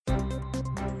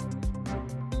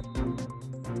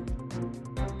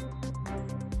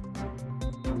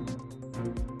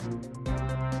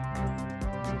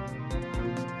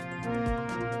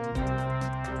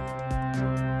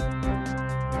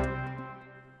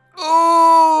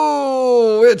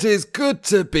Oh, it is good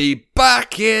to be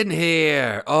back in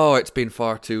here. Oh, it's been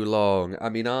far too long. I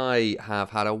mean, I have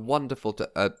had a wonderful...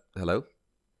 hello?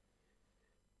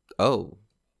 Oh,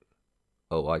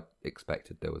 I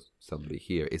expected there was somebody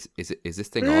here. Is this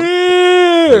thing on?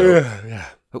 Yeah.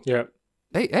 Oh. Yeah.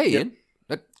 Hey, Ian.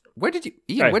 Where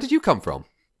did you come from?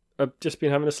 I've just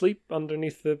been having a sleep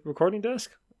underneath the recording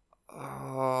desk.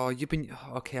 Oh, you've been...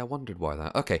 Okay, I wondered why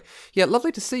that. Okay. Yeah,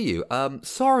 lovely to see you.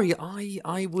 Sorry,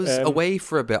 I was away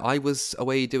for a bit. I was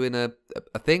away doing a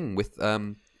thing with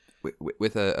a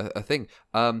thing.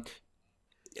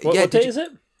 What day is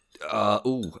it?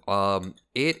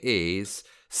 It is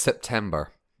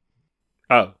September.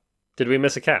 Oh, did we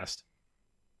miss a cast?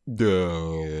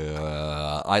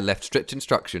 I left strict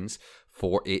instructions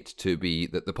for it to be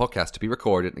the podcast to be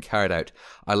recorded and carried out.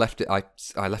 I left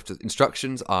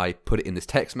instructions. I put it in this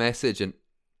text message, and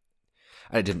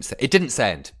it didn't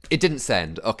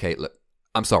send. Okay, look,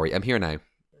 I'm sorry. I'm here now.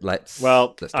 Let's.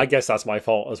 I guess that's my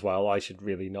fault as well. I should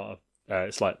really not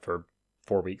have slept for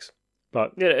 4 weeks,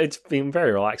 but yeah, it's been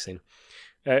very relaxing.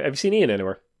 Have you seen Ian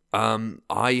anywhere?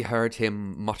 I heard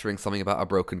him muttering something about a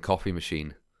broken coffee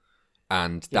machine.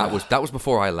 And that was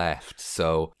before I left.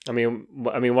 So I mean,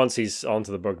 once he's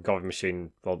onto the broken coffee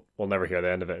machine, we'll never hear the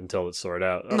end of it until it's sorted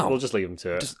out. No, we'll just leave him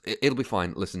to it. It'll be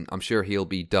fine. Listen, I'm sure he'll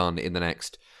be done in the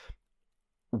next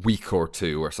week or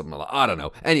two or something like that. I don't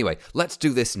know. Anyway, let's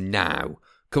do this now.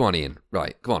 Come on, Ian.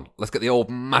 Right, come on. Let's get the old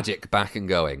magic back and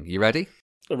going. You ready?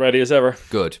 Ready as ever.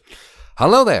 Good.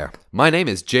 Hello there. My name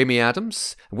is Jamie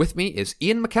Adams. With me is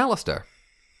Ian McAllister.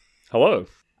 Hello.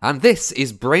 And this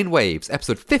is Brainwaves,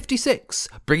 episode 56,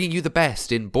 bringing you the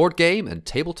best in board game and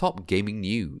tabletop gaming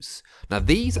news. Now,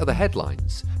 these are the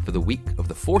headlines for the week of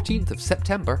the 14th of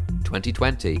September,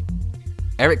 2020.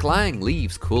 Eric Lang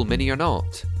leaves Cool Mini or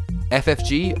Not.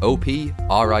 FFG OP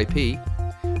RIP.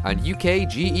 And UK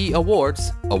GE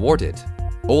Awards awarded.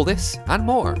 All this and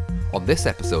more on this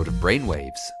episode of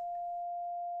Brainwaves.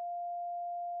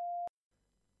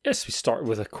 Yes, we start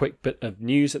with a quick bit of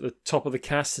news at the top of the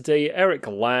cast today. Eric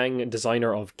Lang,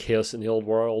 designer of Chaos in the Old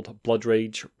World, Blood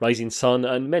Rage, Rising Sun,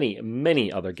 and many,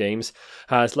 many other games,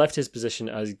 has left his position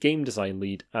as game design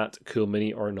lead at Cool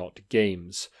Mini or Not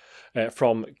Games.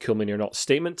 From Cool Mini or Not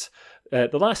statement,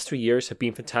 the last 3 years have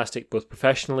been fantastic both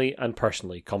professionally and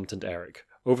personally, commented Eric.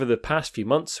 Over the past few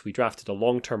months, we drafted a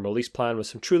long-term release plan with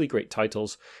some truly great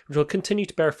titles, which will continue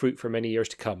to bear fruit for many years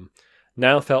to come.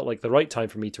 Now felt like the right time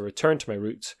for me to return to my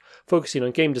roots, focusing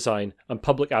on game design and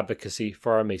public advocacy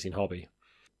for our amazing hobby.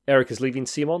 Eric is leaving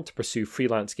CMON to pursue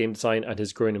freelance game design and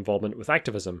his growing involvement with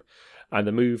activism, and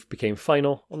the move became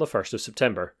final on the 1st of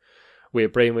September. We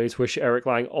at Brainwaves wish Eric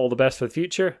Lang all the best for the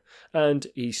future, and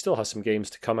he still has some games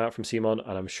to come out from CMON,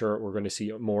 and I'm sure we're going to see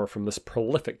more from this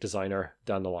prolific designer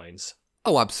down the lines.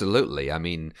 Oh, absolutely. I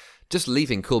mean, just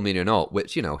leaving Cool Mini or Not,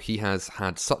 which, you know, he has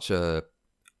had such an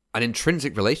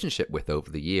intrinsic relationship with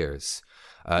over the years.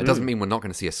 It doesn't mean we're not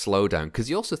going to see a slowdown, because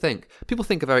you also people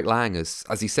think of Eric Lang as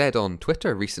he said on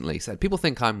Twitter recently, he said, people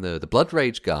think I'm the Blood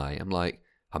Rage guy. I'm like,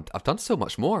 I've done so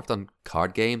much more. I've done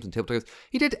card games and tabletop games.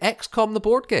 He did XCOM, the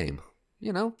board game,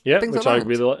 you know? Yeah, things which like I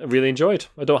really enjoyed.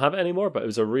 I don't have it anymore, but it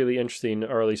was a really interesting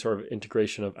early sort of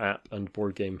integration of app and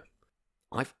board game.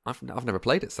 I've never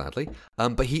played it, sadly.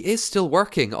 But he is still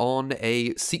working on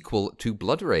a sequel to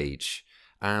Blood Rage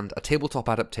and a tabletop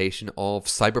adaptation of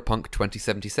Cyberpunk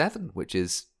 2077, which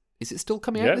is it still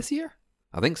coming out this year?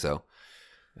 I think so.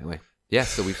 Anyway, yeah,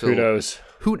 so we Who knows?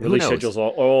 Who Release knows? schedules are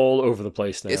all over the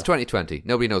place now. It's 2020.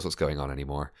 Nobody knows what's going on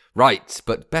anymore. Right,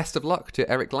 but best of luck to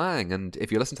Eric Lang. And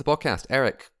if you listen to the podcast,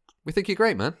 Eric, we think you're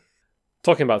great, man.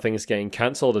 Talking about things getting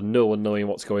cancelled and no one knowing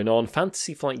what's going on,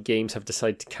 Fantasy Flight Games have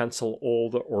decided to cancel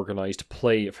all the organised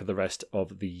play for the rest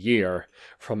of the year.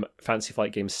 From Fantasy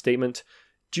Flight Games' statement,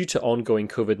 due to ongoing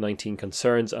COVID-19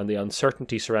 concerns and the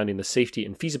uncertainty surrounding the safety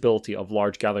and feasibility of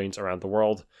large gatherings around the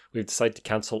world, we've decided to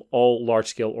cancel all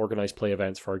large-scale organised play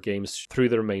events for our games through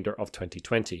the remainder of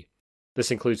 2020. This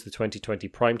includes the 2020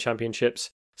 Prime Championships,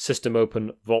 System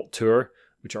Open, Vault Tour,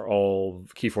 which are all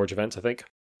Keyforge events, I think,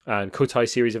 and Kotai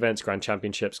Series events, Grand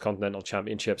Championships, Continental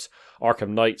Championships, Arkham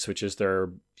Knights, which is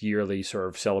their yearly sort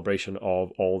of celebration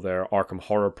of all their Arkham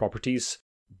horror properties,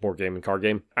 board game and card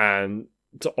game, and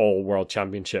to all World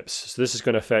Championships. So this is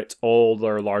going to affect all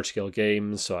their large-scale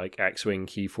games, so like X-Wing,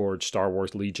 Keyforge, Star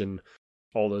Wars Legion.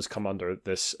 All those come under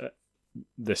this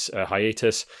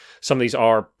hiatus. Some of these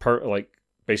are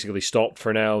basically stopped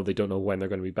for now. They don't know when they're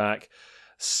going to be back.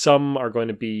 Some are going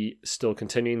to be still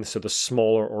continuing, so the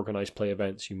smaller organized play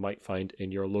events you might find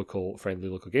in your friendly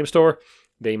local game store,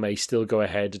 they may still go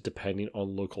ahead depending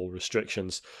on local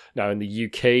restrictions. Now, in the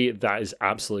UK, that is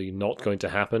absolutely not going to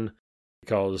happen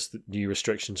because the new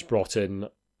restrictions brought in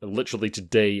literally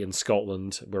today in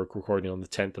Scotland. We're recording on the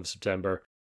 10th of September,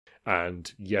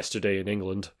 and yesterday in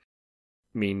England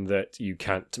mean that you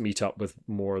can't meet up with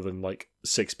more than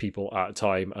 6 people at a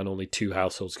time, and only 2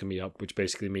 households can meet up, which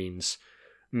basically means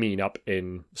meeting up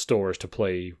in stores to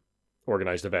play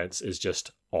organized events is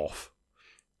just off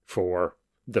for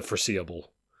the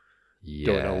foreseeable.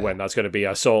 Yeah. Don't know when that's going to be.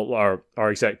 I saw our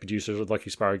exec producers with Lucky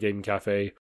Sparrow Gaming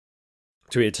Cafe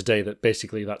tweeted today that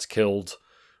basically that's killed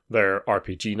their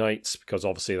RPG nights, because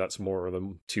obviously that's more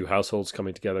than 2 households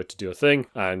coming together to do a thing,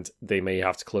 and they may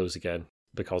have to close again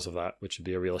because of that, which would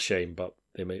be a real shame, but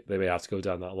they may have to go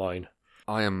down that line.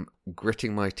 I am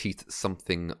gritting my teeth at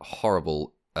something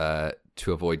horrible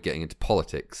to avoid getting into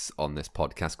politics on this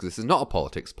podcast, because this is not a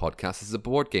politics podcast, this is a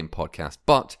board game podcast.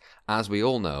 But as we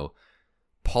all know,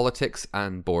 politics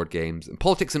and board games, and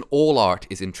politics and all art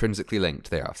is intrinsically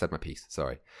linked. There, I've said my piece.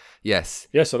 Sorry. Yes,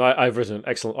 and I've written an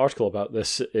excellent article about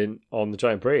this on the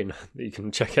Giant Brain that you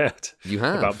can check out. You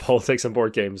have about politics and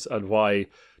board games and why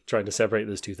trying to separate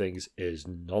those two things is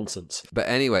nonsense. But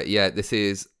anyway, yeah,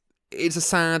 it's a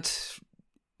sad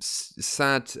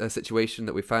situation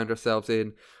that we found ourselves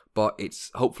in. But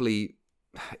hopefully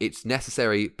it's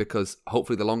necessary, because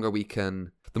hopefully the more we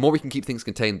can keep things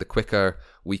contained, the quicker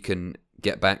we can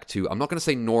get back to, I'm not going to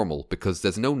say normal, because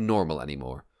there's no normal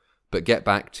anymore, but get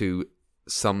back to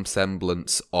some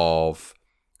semblance of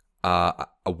a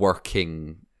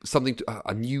working, something,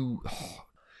 a new...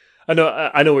 I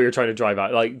know what you're trying to drive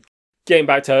at. Getting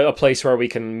back to a place where we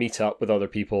can meet up with other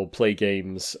people, play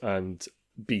games, and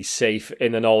be safe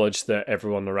in the knowledge that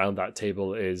everyone around that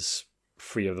table is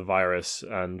free of the virus,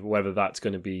 and whether that's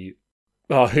going to be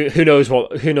who knows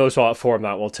what form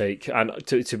that will take. And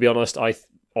to be honest, I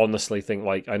honestly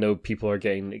think I know people are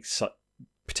getting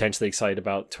potentially excited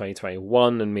about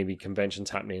 2021 and maybe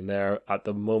conventions happening there. At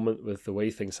the moment, with the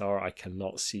way things are, I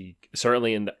cannot see,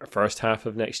 certainly in the first half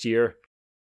of next year,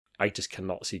 I just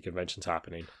cannot see conventions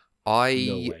happening.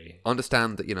 I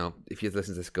understand that, if you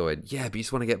listen to this going, yeah, but you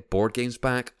just want to get board games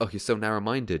back? Oh, you're so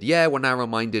narrow-minded. Yeah, we're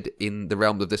narrow-minded in the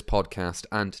realm of this podcast,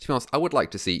 and to be honest, I would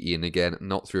like to see Ian again,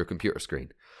 not through a computer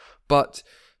screen. But,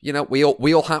 we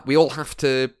all have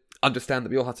to understand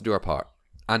that we all have to do our part.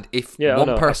 And if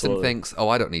one person absolutely thinks, oh,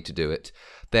 I don't need to do it,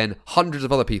 then hundreds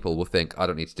of other people will think, I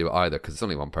don't need to do it either, because it's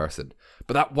only one person.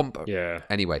 But that one... Yeah.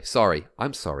 Anyway, sorry.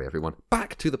 I'm sorry, everyone.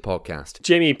 Back to the podcast.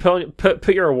 Jamie, put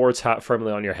your awards hat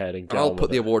firmly on your head and get I'll on put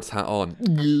with the it. awards hat on.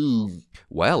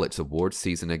 Well, it's awards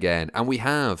season again. And we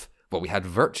had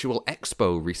Virtual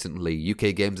Expo recently.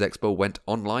 UK Games Expo went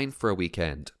online for a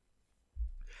weekend.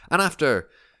 And after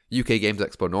UK Games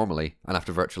Expo normally, and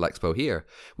after Virtual Expo here,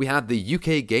 we had the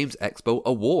UK Games Expo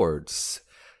Awards.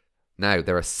 Now,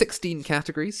 there are 16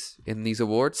 categories in these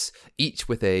awards, each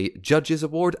with a Judges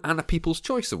Award and a People's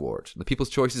Choice Award. The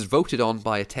People's Choice is voted on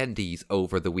by attendees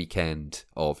over the weekend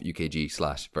of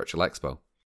UKG/Virtual Expo.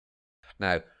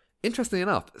 Now, interestingly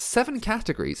enough, 7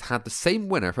 categories had the same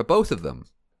winner for both of them.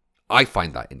 I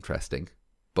find that interesting,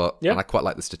 and I quite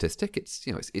like the statistic. It's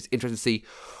interesting to see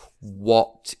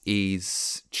what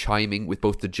is chiming with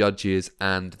both the judges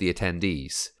and the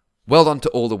attendees. Well done to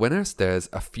all the winners. There's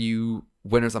a few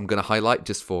winners I'm going to highlight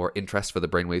just for interest for the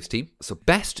Brainwaves team. So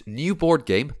Best New Board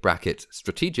Game,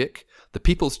 (Strategic), the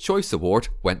People's Choice Award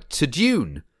went to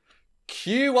Dune.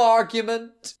 Cue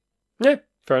argument. Yeah,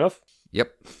 fair enough.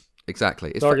 Yep,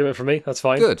 exactly. It's an argument for me, that's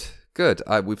fine. Good.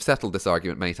 We've settled this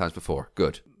argument many times before.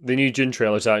 Good. The new Dune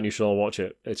trailer's out and you should all watch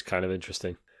it. It's kind of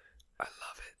interesting. I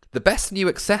love it. The Best New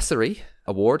Accessory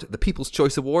Award, the People's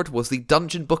Choice Award, was the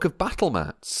Dungeon Book of Battle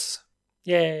Mats.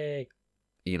 Yay.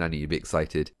 Ian, I knew you'd be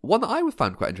excited. One that I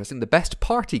found quite interesting, the Best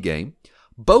Party Game.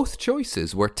 Both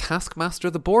choices were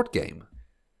Taskmaster the board game.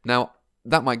 Now,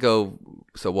 that might go,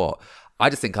 so what?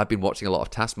 I just think I've been watching a lot of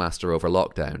Taskmaster over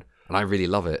lockdown, and I really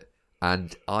love it.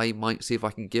 And I might see if I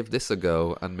can give this a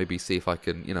go, and maybe see if I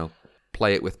can,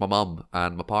 play it with my mum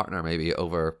and my partner maybe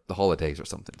over the holidays or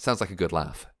something. Sounds like a good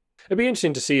laugh. It'd be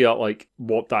interesting to see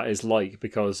what that is like,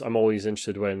 because I'm always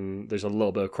interested when there's a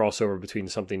little bit of crossover between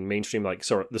something mainstream, like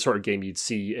the sort of game you'd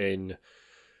see in,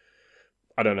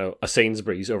 I don't know, a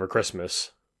Sainsbury's over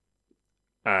Christmas,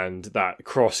 and that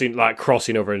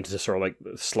crossing over into sort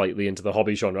of slightly into the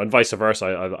hobby genre, and vice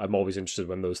versa. I'm always interested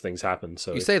when those things happen.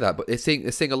 So you say that, but it's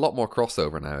seeing a lot more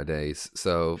crossover nowadays.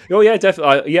 So yeah,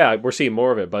 definitely, we're seeing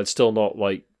more of it, but it's still not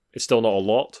a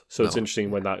lot. So it's interesting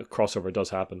when that crossover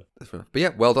does happen. But yeah,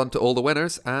 well done to all the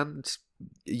winners, and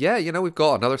yeah, we've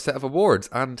got another set of awards,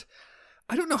 and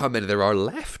I don't know how many there are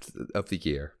left of the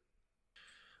year.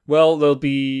 Well, there'll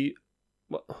be...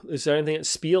 Well, is there anything at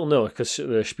Spiel? No, because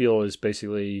the Spiel is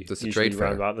basically just a usually trade around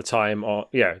fair. about the time.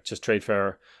 Just trade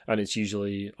fair, and it's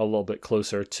usually a little bit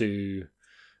closer to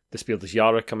the Spiel des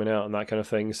Jahres coming out and that kind of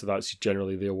thing. So that's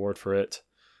generally the award for it.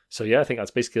 So yeah, I think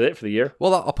that's basically it for the year.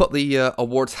 Well, I'll put the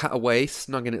awards hat away,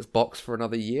 snug in its box for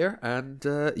another year, and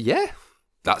yeah,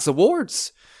 that's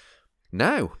awards.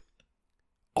 Now,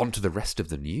 on to the rest of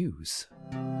the news.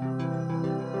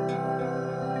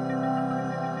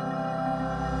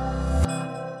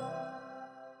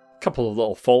 Couple of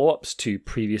little follow-ups to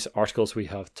previous articles we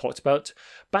have talked about.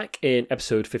 Back in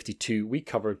episode 52, we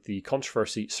covered the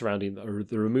controversy surrounding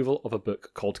the removal of a book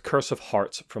called Curse of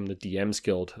Hearts from the DM's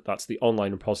Guild. That's the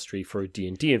online repository for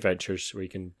D&D adventures where you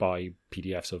can buy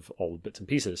PDFs of all the bits and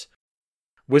pieces.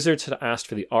 Wizards had asked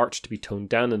for the art to be toned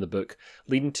down in the book,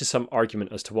 leading to some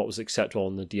argument as to what was acceptable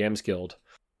in the DM's Guild,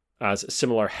 as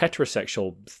similar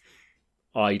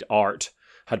heterosexual-eyed art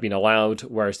had been allowed,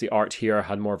 whereas the art here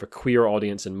had more of a queer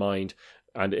audience in mind,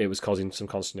 and it was causing some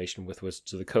consternation with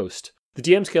Wizards of the Coast. The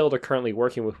DM's Guild are currently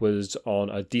working with Wizards on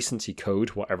a decency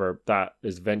code, whatever that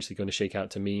is eventually going to shake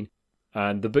out to mean,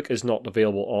 and the book is not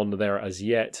available on there as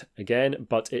yet, again,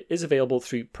 but it is available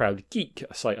through Proud Geek,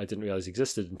 a site I didn't realise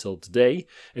existed until today.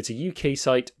 It's a UK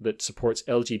site that supports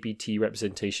LGBT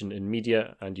representation in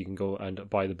media, and you can go and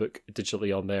buy the book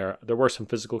digitally on there. There were some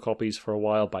physical copies for a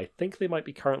while, but I think they might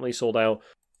be currently sold out,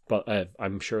 but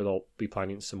I'm sure they'll be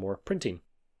planning some more printing.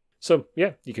 So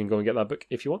yeah, you can go and get that book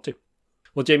if you want to.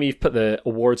 Well, Jamie, you've put the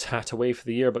awards hat away for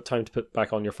the year, but time to put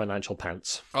back on your financial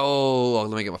pants. Oh,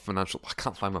 let me get my financial... I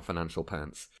can't find my financial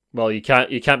pants. Well, you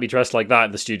can't be dressed like that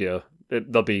in the studio.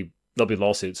 There'll be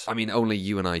lawsuits. I mean, only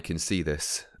you and I can see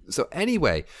this. So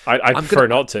anyway... I prefer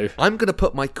not to. I'm going to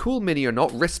put my Cool Mini or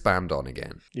Not wristband on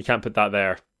again. You can't put that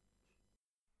there.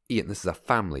 Ian, this is a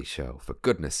family show, for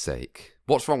goodness sake.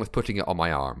 What's wrong with putting it on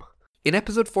my arm? In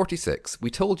episode 46, we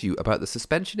told you about the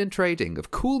suspension in trading of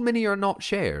Cool Mini or Not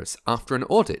shares after an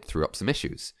audit threw up some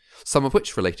issues, some of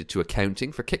which related to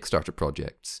accounting for Kickstarter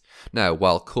projects. Now,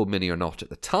 while Cool Mini or Not at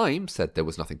the time said there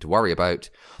was nothing to worry about,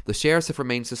 the shares have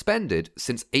remained suspended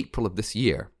since April of this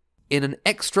year. In an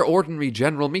extraordinary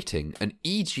general meeting, an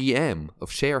EGM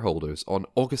of shareholders on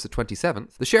August the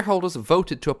 27th, the shareholders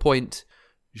voted to appoint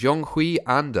Zhonghui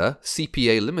Anda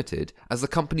CPA Limited as the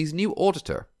company's new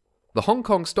auditor. The Hong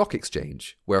Kong Stock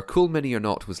Exchange, where Cool Mini or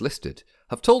Not was listed,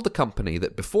 have told the company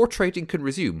that before trading can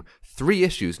resume, 3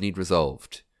 issues need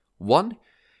resolved. 1.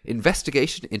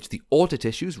 Investigation into the audit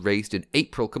issues raised in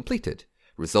April completed,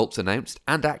 results announced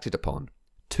and acted upon.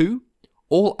 2.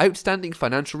 All outstanding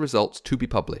financial results to be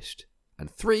published.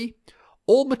 And 3.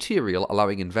 All material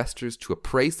allowing investors to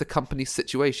appraise the company's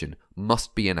situation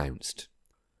must be announced.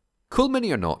 Cool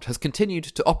Mini or Not has continued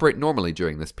to operate normally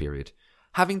during this period,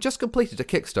 having just completed a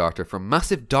Kickstarter for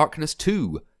Massive Darkness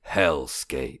 2,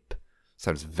 Hellscape.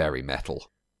 Sounds very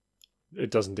metal.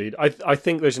 It does indeed. I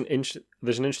think there's an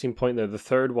interesting point there. The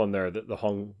third one there, that the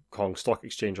Hong Kong Stock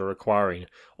Exchange are requiring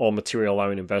all material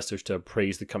allowing investors to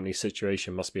appraise the company's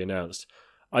situation must be announced.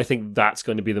 I think that's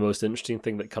going to be the most interesting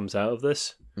thing that comes out of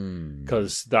this,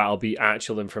 because that'll be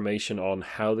actual information on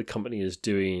how the company is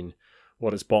doing,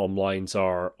 what its bottom lines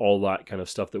are, all that kind of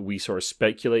stuff that we sort of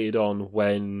speculated on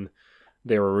when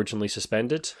they were originally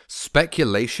suspended.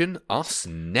 Speculation? Us?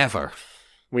 Never.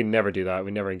 We never do that.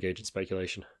 We never engage in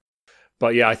speculation.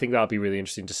 But yeah, I think that'll be really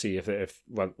interesting to see if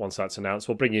once that's announced.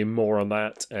 We'll bring you more on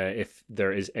that if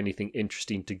there is anything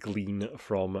interesting to glean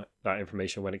from that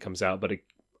information when it comes out. But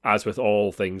as with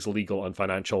all things legal and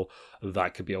financial,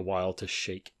 that could be a while to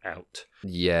shake out.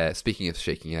 Yeah, speaking of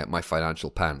shaking out my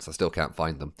financial pants, I still can't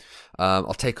find them.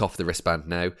 I'll take off the wristband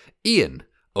now. Ian,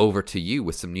 over to you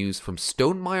with some news from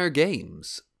Stonemaier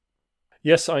Games.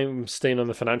 Yes, I'm staying on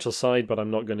the financial side, but I'm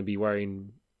not going to be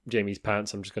wearing Jamie's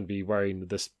pants. I'm just going to be wearing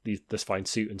this fine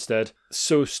suit instead.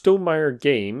 So Stonemaier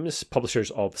Games,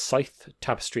 publishers of Scythe,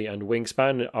 Tapestry and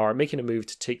Wingspan, are making a move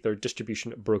to take their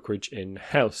distribution brokerage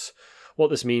in-house. What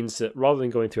this means is that rather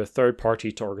than going through a third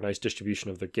party to organise distribution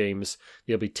of their games,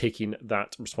 they'll be taking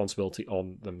that responsibility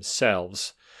on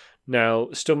themselves. Now,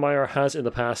 Stonemaier has in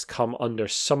the past come under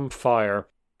some fire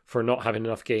for not having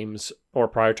enough games or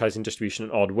prioritising distribution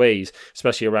in odd ways,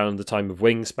 especially around the time of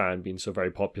Wingspan being so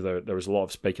very popular. There was a lot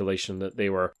of speculation that they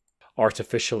were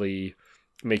artificially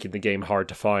making the game hard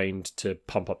to find to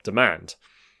pump up demand.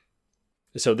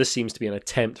 So this seems to be an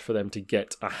attempt for them to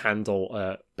get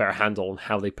a better handle on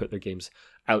how they put their games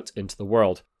out into the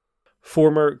world.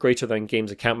 Former Greater Than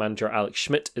Games account manager Alex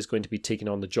Schmidt is going to be taking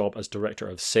on the job as director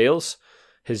of sales.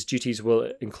 His duties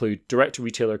will include direct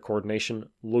retailer coordination,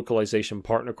 localization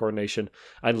partner coordination,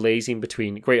 and liaising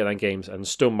between Greater Than Games and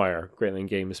Stonemaier. Greater Than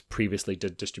Games previously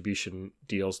did distribution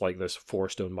deals like this for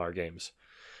Stonemaier Games.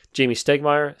 Jamie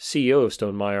Stegmaier, CEO of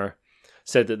Stonemaier,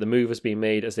 said that the move was being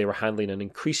made as they were handling an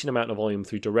increasing amount of volume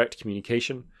through direct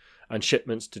communication, and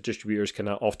shipments to distributors can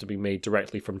now often be made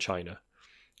directly from China.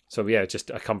 So yeah,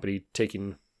 just a company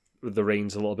taking the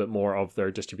reins a little bit more of their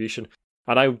distribution.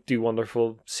 And I do wonder if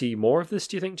we'll see more of this,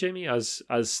 do you think, Jamie, as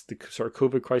the sort of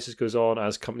COVID crisis goes on,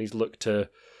 as companies look to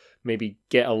maybe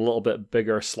get a little bit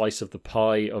bigger slice of the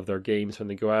pie of their games when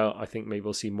they go out? I think maybe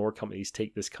we'll see more companies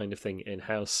take this kind of thing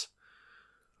in-house.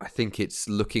 I think it's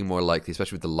looking more likely,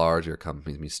 especially with the larger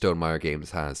companies. I mean, Stonemaier Games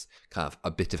has kind of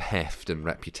a bit of heft and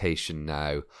reputation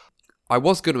now. I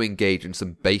was going to engage in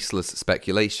some baseless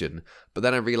speculation, but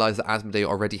then I realised that Asmodee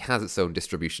already has its own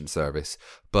distribution service.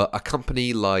 But a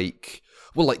company like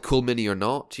Cool Mini or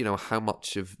not, how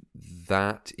much of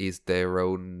that is their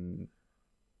own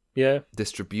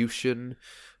distribution?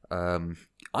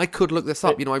 I could look this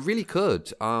up, I really could,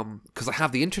 because I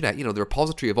have the internet, the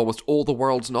repository of almost all the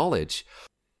world's knowledge.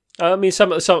 I mean,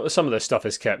 some of this stuff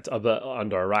is kept a bit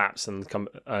under wraps, and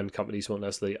companies won't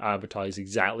necessarily advertise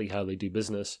exactly how they do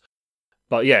business.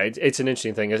 But yeah, it's an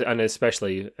interesting thing, and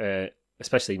especially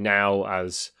now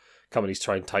as companies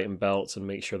try and tighten belts and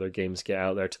make sure their games get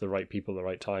out there to the right people at the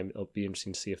right time. It'll be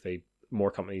interesting to see if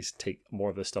more companies take more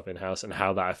of this stuff in house and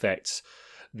how that affects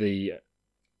the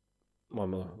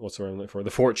the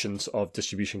fortunes of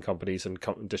distribution companies and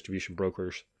distribution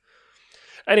brokers.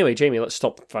 Anyway, Jamie, let's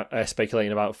stop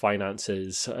speculating about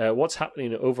finances. What's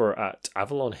happening over at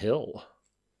Avalon Hill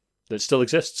that still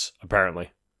exists,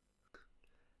 apparently?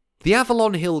 The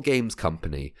Avalon Hill Games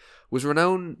Company was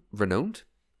renowned?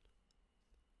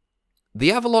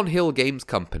 The Avalon Hill Games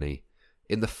Company,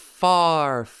 in the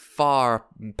far, far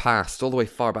past, all the way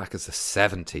far back as the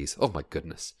 70s, oh my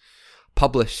goodness,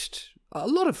 published a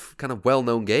lot of kind of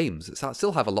well-known games that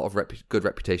still have a lot of good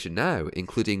reputation now,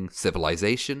 including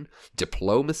Civilization,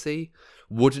 Diplomacy,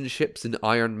 Wooden Ships and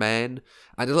Iron Men,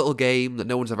 and a little game that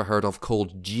no one's ever heard of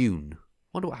called Dune.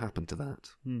 Wonder what happened to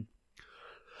that.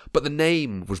 But the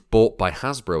name was bought by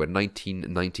Hasbro in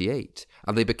 1998,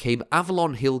 and they became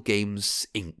Avalon Hill Games,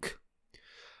 Inc.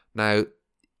 Now,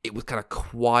 it was kind of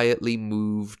quietly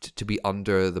moved to be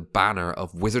under the banner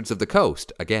of Wizards of the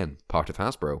Coast, again, part of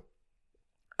Hasbro,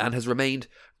 and has remained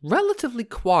relatively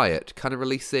quiet, kind of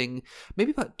releasing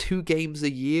maybe about 2 games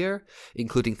a year,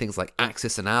 including things like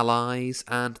Axis and Allies,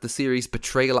 and the series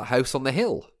Betrayal at House on the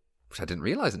Hill, which I didn't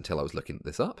realise until I was looking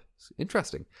this up. It's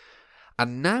interesting.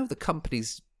 And now the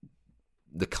company's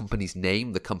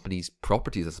name, the company's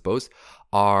properties, I suppose,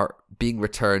 are being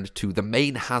returned to the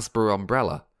main Hasbro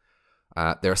umbrella.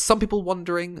 There are some people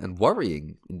wondering and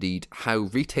worrying, indeed, how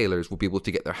retailers will be able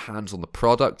to get their hands on the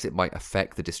product. It might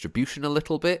affect the distribution a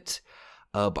little bit.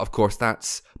 But of course,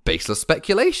 that's baseless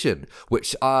speculation,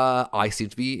 which I seem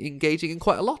to be engaging in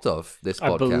quite a lot of this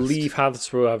podcast. I believe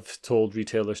Hasbro have told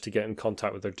retailers to get in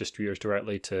contact with their distributors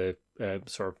directly to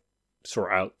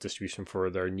sort out distribution for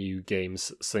their new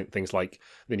games. Things like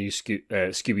the new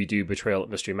Scooby-Doo Betrayal at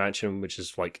Mystery Mansion, which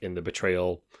is like in the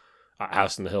Betrayal at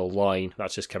House on the Hill line.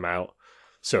 That's just come out.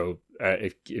 So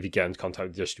if you get in contact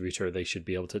with the distributor, they should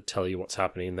be able to tell you what's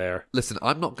happening there. Listen,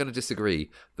 I'm not going to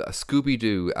disagree that a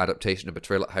Scooby-Doo adaptation of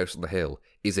Betrayal at House on the Hill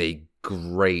is a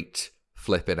great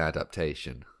flipping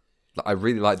adaptation. I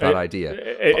really like that idea.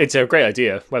 It's a great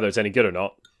idea, whether it's any good or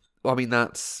not. Well, I mean,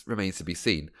 that remains to be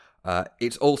seen.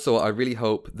 It's also, I really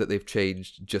hope that they've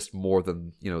changed just more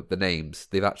than, the names.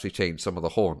 They've actually changed some of the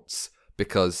haunts,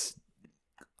 because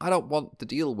I don't want to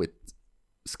deal with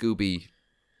Scooby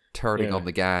turning on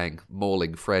the gang,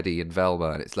 mauling Freddy and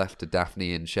Velma, and it's left to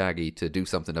Daphne and Shaggy to do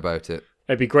something about it.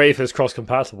 It'd be great if it's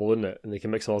cross-compatible, wouldn't it? And they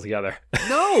can mix it all together.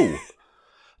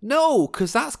 No,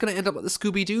 because that's going to end up like the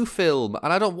Scooby-Doo film,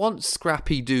 and I don't want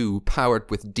Scrappy-Doo powered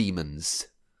with demons.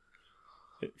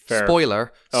 Fair.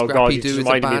 Spoiler, Scrappy-Doo is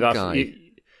a bad guy.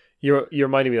 You're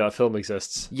reminding me that film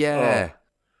exists. Yeah.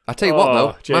 I tell you what,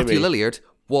 though, Jamie. Matthew Lillard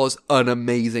was an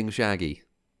amazing Shaggy.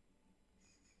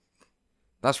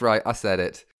 That's right, I said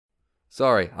it.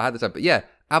 Sorry, I had the time. But yeah,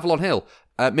 Avalon Hill.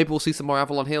 Maybe we'll see some more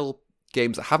Avalon Hill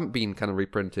games that haven't been kind of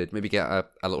reprinted. Maybe get a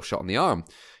little shot on the arm.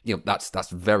 That's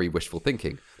very wishful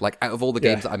thinking. Like, out of all the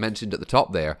games that I mentioned at the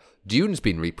top there, Dune's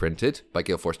been reprinted by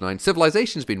Gale Force 9.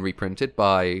 Civilization's been reprinted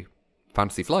by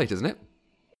Fantasy Flight, isn't it?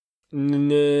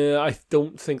 No, I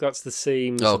don't think that's the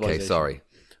same. Okay, sorry.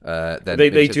 Then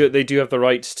they do have the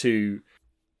rights to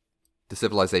the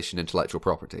Civilization intellectual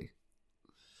property.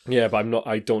 Yeah, but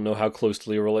I don't know how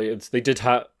closely related. They did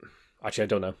have. Actually, I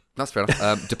don't know. That's fair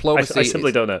enough. Diplomacy. I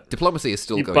simply don't know. Diplomacy is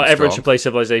still going But everyone strong. should play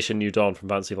Civilization New Dawn from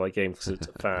Fantasy Flight Games because it's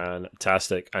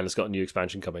fantastic and it's got a new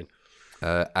expansion coming.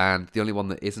 And the only one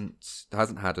that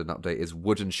hasn't had an update is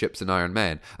Wooden Ships and Iron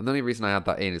Men. And the only reason I add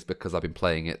that in is because I've been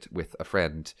playing it with a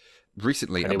friend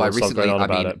recently. And by recently, I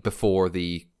mean before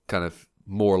the kind of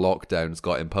more lockdowns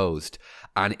got imposed.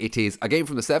 And it is a game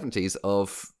from the 70s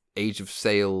of Age of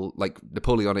Sail, like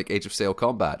Napoleonic Age of Sail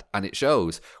combat. And it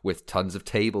shows with tons of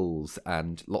tables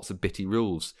and lots of bitty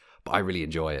rules. But I really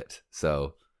enjoy it.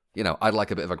 So, I'd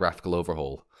like a bit of a graphical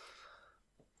overhaul.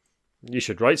 You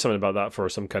should write something about that for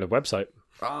some kind of website.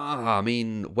 I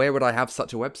mean, where would I have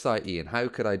such a website, Ian? How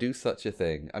could I do such a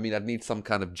thing? I mean, I'd need some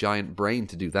kind of giant brain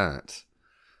to do that.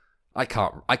 I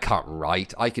can't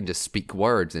write. I can just speak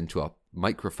words into a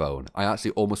microphone. I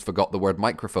actually almost forgot the word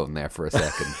microphone there for a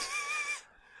second.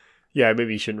 Yeah,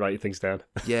 maybe you shouldn't write things down.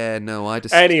 Yeah, no, I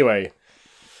just...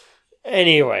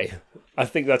 Anyway, I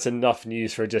think that's enough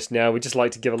news for just now. We'd just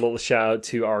like to give a little shout out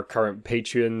to our current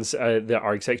patrons,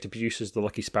 our executive producers, the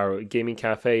Lucky Sparrow Gaming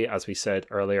Cafe. As we said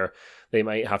earlier, they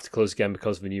might have to close again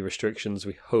because of the new restrictions.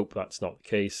 We hope that's not the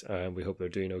case, and we hope they're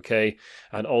doing okay.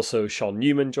 And also, Sean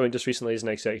Newman joined us recently as an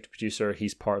executive producer.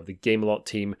 He's part of the Gamelot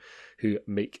team who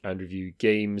make and review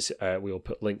games. We'll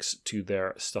put links to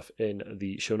their stuff in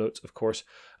the show notes, of course,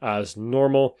 as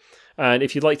normal. And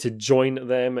if you'd like to join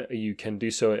them, you can do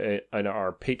so on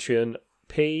our Patreon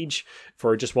page.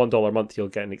 For just $1 a month, you'll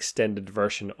get an extended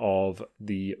version of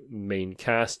the main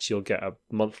cast. You'll get a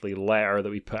monthly letter that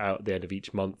we put out at the end of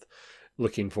each month,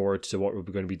 looking forward to what we're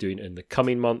going to be doing in the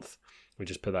coming month. We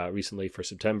just put that out recently for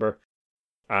September.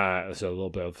 So a little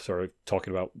bit of sort of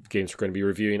talking about games we're going to be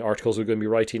reviewing, articles we're going to be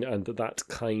writing, and that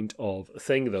kind of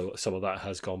thing, though some of that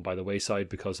has gone by the wayside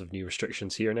because of new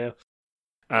restrictions here now.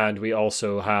 And we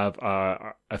also have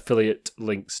affiliate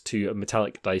links to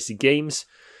Metallic Dicey Games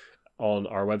on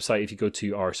our website. If you go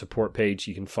to our support page,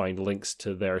 you can find links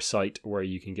to their site where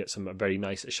you can get some very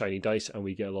nice shiny dice, and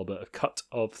we get a little bit of cut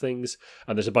of things.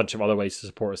 And there's a bunch of other ways to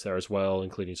support us there as well,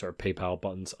 including sort of PayPal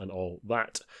buttons and all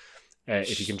that.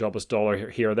 If you can drop us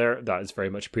 $1 here or there, that is very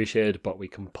much appreciated, but we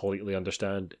completely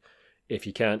understand if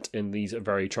you can't in these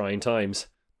very trying times.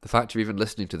 The fact you're even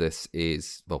listening to this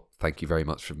is, well, thank you very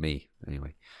much from me,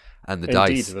 anyway. And the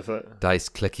Indeed, dice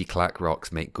clicky clack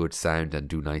rocks make good sound and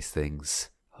do nice things.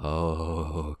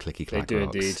 Oh, clicky clack they do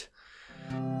rocks. Indeed.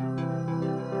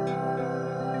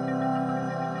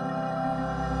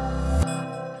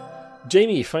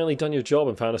 Jamie, you finally done your job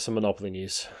and found us some Monopoly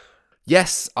news.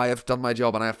 Yes, I have done my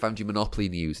job and I have found you Monopoly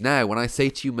news. Now, when I say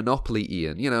to you Monopoly,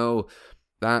 Ian,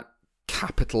 that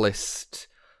capitalist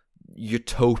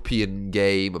utopian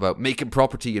game about making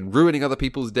property and ruining other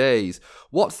people's days,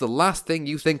 what's the last thing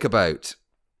you think about?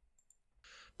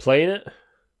 Playing it?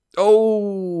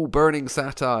 Oh, burning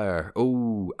satire.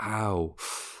 Oh, ow.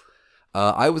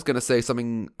 I was going to say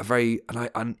something,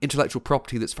 an intellectual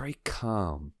property that's very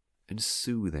calm and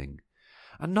soothing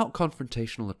and not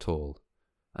confrontational at all.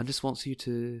 And just wants you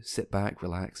to sit back,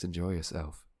 relax, enjoy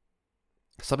yourself.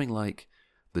 Something like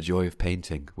The Joy of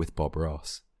Painting with Bob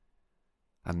Ross.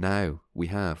 And now we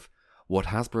have what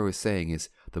Hasbro is saying is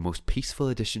the most peaceful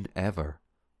edition ever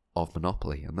of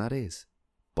Monopoly, and that is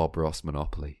Bob Ross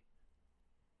Monopoly.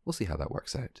 We'll see how that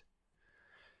works out.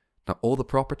 Now, all the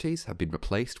properties have been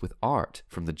replaced with art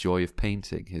from The Joy of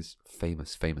Painting, his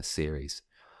famous series.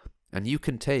 And you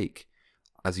can take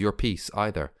as your piece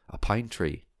either a pine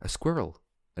tree, a squirrel,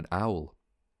 an owl,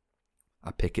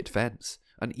 a picket fence,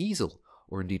 an easel,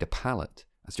 or indeed a pallet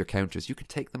as your counters. You can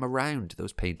take them around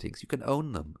those paintings. You can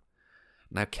own them.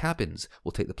 Now cabins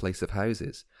will take the place of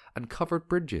houses, and covered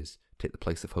bridges take the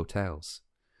place of hotels.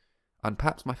 And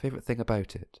perhaps my favourite thing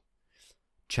about it,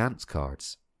 chance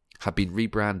cards have been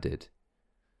rebranded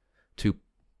to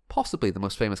possibly the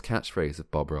most famous catchphrase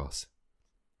of Bob Ross.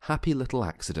 Happy little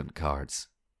accident cards.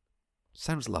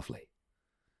 Sounds lovely.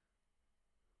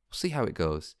 We'll see how it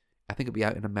goes. I think it'll be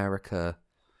out in America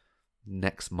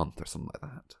next month or something like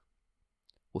that.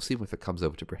 We'll see if it comes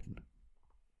over to Britain.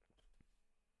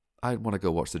 I want to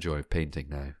go watch The Joy of Painting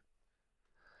now.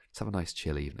 Let's have a nice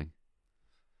chill evening.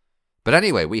 But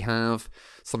anyway, we have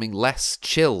something less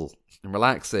chill and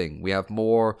relaxing. We have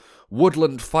more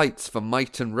woodland fights for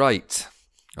might and right.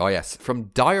 Oh yes,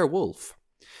 from Dire Wolf,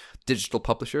 digital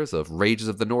publishers of Rages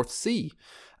of the North Sea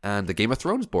and the Game of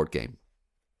Thrones board game.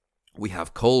 We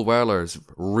have Cole Wehrler's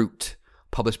Root,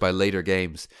 published by Later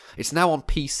Games. It's now on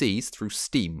PCs through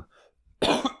Steam.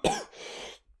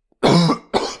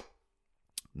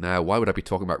 Now, why would I be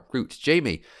talking about Root?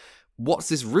 Jamie, what's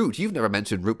this Root? You've never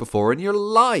mentioned Root before in your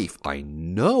life. I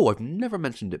know, I've never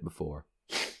mentioned it before.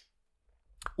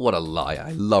 What a lie.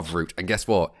 I love Root. And guess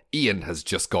what? Ian has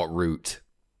just got Root.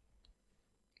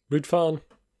 Root fan.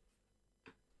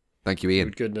 Thank you, Ian.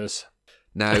 Root goodness.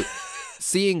 Now,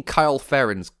 seeing Kyle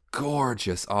Ferrin's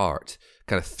gorgeous art,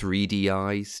 kind of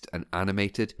 3D-ized and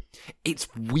animated, it's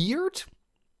weird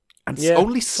and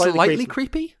only slightly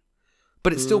creepy,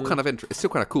 but it's still kind of it's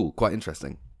still kind of cool, quite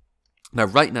interesting. Now,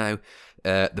 right now,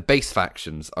 the base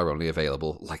factions are only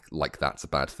available. Like that's a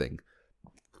bad thing.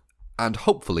 And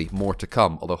hopefully more to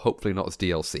come, although hopefully not as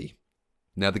DLC.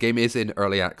 Now, the game is in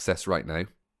early access right now,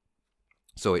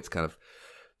 so it's kind of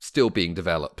still being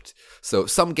developed. So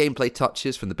some gameplay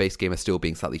touches from the base game are still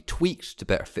being slightly tweaked to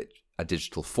better fit a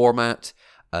digital format,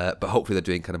 but hopefully they're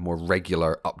doing kind of more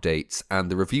regular updates. And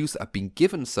the reviews that have been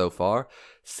given so far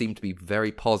seem to be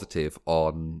very positive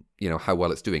on, how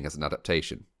well it's doing as an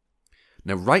adaptation.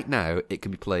 Now, right now, it can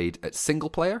be played at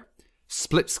single player,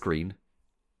 split screen,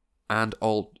 and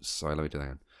all... Sorry, let me do that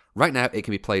again. Right now, it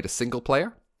can be played as single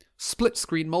player, split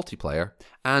screen multiplayer,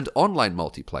 and online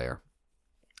multiplayer.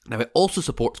 Now, it also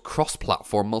supports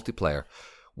cross-platform multiplayer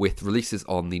with releases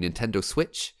on the Nintendo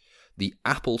Switch, the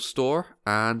Apple Store,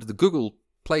 and the Google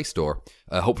Play Store,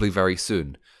 hopefully very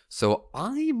soon. So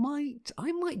I might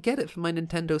get it for my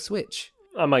Nintendo Switch.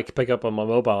 I might pick up on my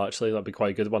mobile, actually. That'd be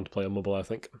quite a good one to play on mobile, I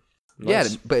think.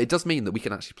 Nice. Yeah, but it does mean that we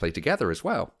can actually play together as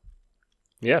well.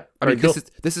 Yeah, I mean, cool.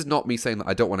 This is not me saying that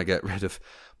I don't want to get rid of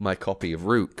my copy of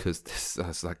Root, because this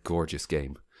is that gorgeous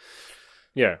game.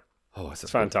 Yeah. Oh, it's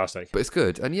fantastic. But it's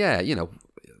good. And yeah,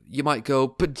 you might go,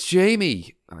 but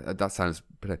Jamie, that sounds...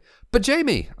 But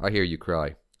Jamie, I hear you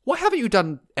cry. Why haven't you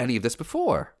done any of this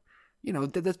before?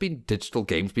 There's been digital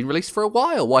games being released for a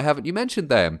while. Why haven't you mentioned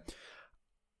them?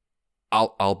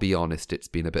 I'll be honest, it's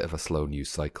been a bit of a slow news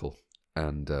cycle.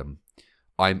 And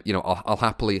I'll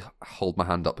happily hold my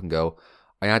hand up and go,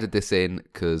 I added this in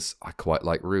because I quite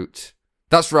like Root.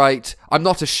 That's right, I'm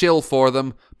not a shill for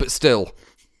them, but still.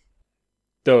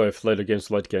 Though if later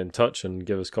games would like to get in touch and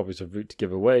give us copies of Root to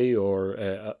give away, or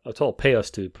at all pay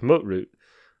us to promote Root,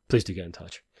 please do get in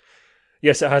touch.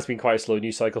 Yes, it has been quite a slow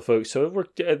news cycle, folks, so we're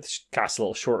cast a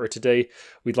little shorter today.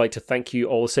 We'd like to thank you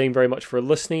all the same very much for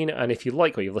listening, and if you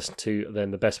like what you've listened to, then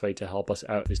the best way to help us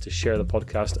out is to share the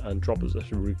podcast and drop us a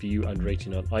review and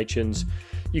rating on iTunes.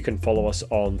 You can follow us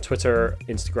on Twitter,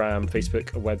 Instagram,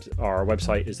 Facebook. Our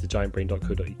website is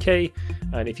thegiantbrain.co.uk,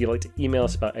 and if you'd like to email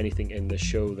us about anything in the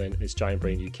show, then it's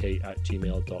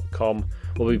giantbrainuk@gmail.com.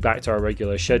 We'll be back to our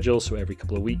regular schedule, so every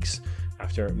couple of weeks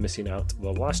after missing out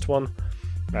the last one.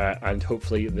 And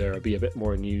hopefully there'll be a bit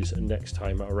more news next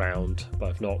time around.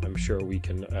 But if not, I'm sure we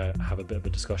can have a bit of a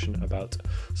discussion about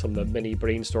some of the many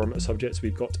brainstorm subjects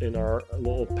we've got in our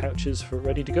little pouches for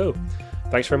ready to go.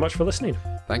 Thanks very much for listening.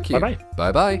 Thank you. Bye-bye.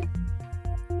 Bye-bye.